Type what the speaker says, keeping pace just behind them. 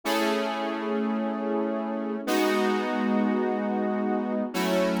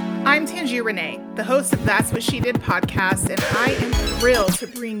I'm Tangier Renee, the host of That's What She Did podcast, and I am thrilled to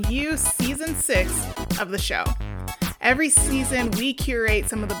bring you season 6 of the show. Every season, we curate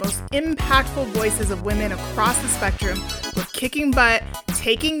some of the most impactful voices of women across the spectrum with kicking butt,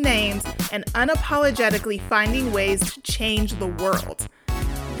 taking names, and unapologetically finding ways to change the world.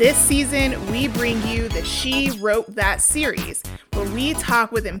 This season, we bring you the She Wrote That series, where we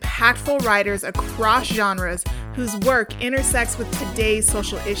talk with impactful writers across genres whose work intersects with today's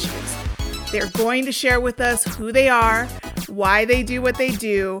social issues. They're going to share with us who they are, why they do what they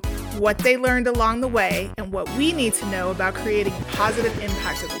do, what they learned along the way, and what we need to know about creating positive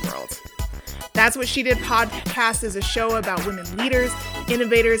impact in the world. That's What She Did podcast is a show about women leaders,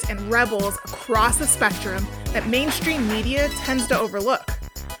 innovators, and rebels across the spectrum that mainstream media tends to overlook.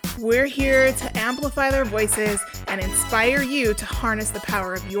 We're here to amplify their voices and inspire you to harness the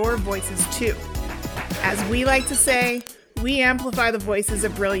power of your voices too. As we like to say, we amplify the voices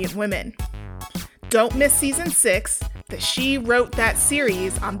of brilliant women. Don't miss season 6, the She Wrote That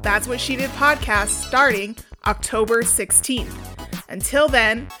series on That's What She Did podcast starting October 16th. Until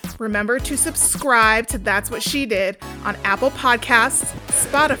then, remember to subscribe to That's What She Did on Apple Podcasts,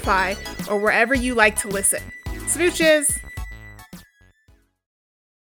 Spotify, or wherever you like to listen. Smooches!